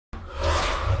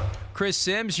Chris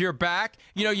Sims, you're back.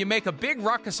 You know, you make a big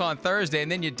ruckus on Thursday,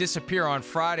 and then you disappear on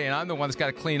Friday, and I'm the one that's got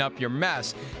to clean up your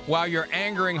mess while you're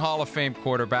angering Hall of Fame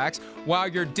quarterbacks, while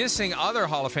you're dissing other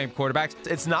Hall of Fame quarterbacks.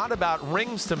 It's not about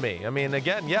rings to me. I mean,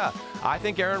 again, yeah, I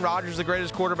think Aaron Rodgers is the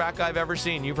greatest quarterback I've ever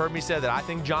seen. You've heard me say that. I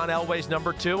think John Elway's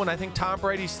number 2, and I think Tom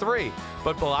Brady's 3.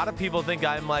 But a lot of people think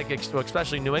I'm like,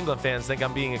 especially New England fans, think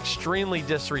I'm being extremely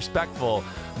disrespectful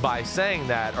by saying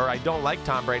that, or I don't like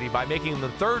Tom Brady by making him the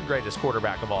 3rd greatest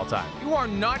quarterback of all time. You are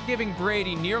not giving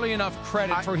Brady nearly enough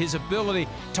credit for his ability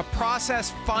to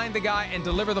process, find the guy, and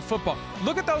deliver the football.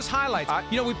 Look at those highlights.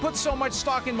 You know, we put so much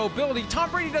stock in mobility. Tom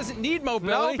Brady doesn't need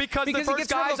mobility. No, because the first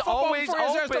guy's always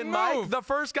open, Mike. The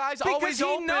first guy's always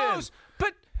open. Knows,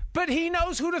 but he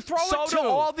knows who to throw it to. So do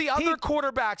all the other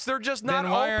quarterbacks. They're just not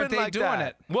then why open aren't they like doing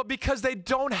that. It? Well, because they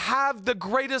don't have the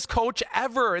greatest coach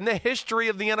ever in the history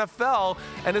of the NFL,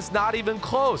 and it's not even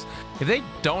close. If they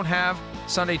don't have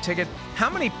Sunday Ticket, how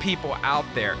many people out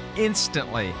there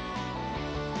instantly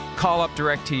call up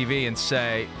DirecTV and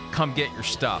say, come get your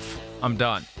stuff, I'm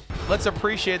done? Let's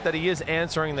appreciate that he is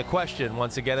answering the question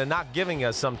once again and not giving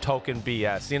us some token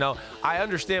BS. You know, I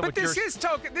understand what you're... But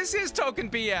this is token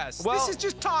BS. Well, this is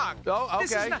just talk. Oh, okay.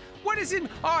 This is not, what is it?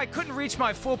 Oh, I couldn't reach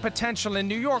my full potential in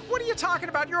New York. What are you talking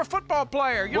about? You're a football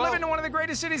player. You're living in one of the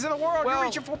greatest cities in the world. You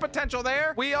reach your full potential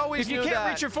there. We always knew that. If you can't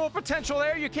reach your full potential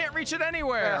there, you can't reach it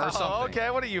anywhere or something.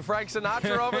 Okay, what are you, Frank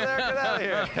Sinatra over there? Get out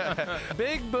of here.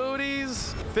 Big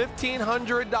booties,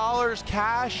 $1,500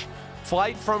 cash.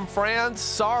 Flight from France.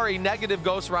 Sorry, negative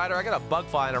Ghost Rider. I got a bug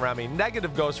flying around me.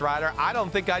 Negative Ghost Rider. I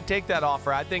don't think I'd take that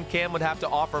offer. I think Cam would have to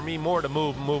offer me more to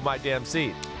move my damn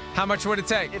seat. How much would it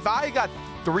take? If I got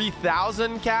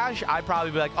 $3,000 cash, I'd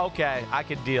probably be like, okay, I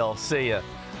could deal. See ya.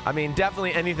 I mean,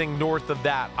 definitely anything north of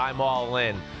that, I'm all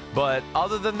in. But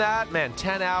other than that, man,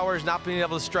 10 hours, not being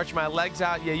able to stretch my legs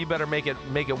out, yeah, you better make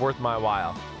it worth my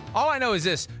while. All I know is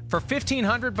this, for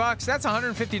 $1,500 bucks, that's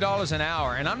 $150 an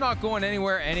hour, and I'm not going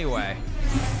anywhere anyway.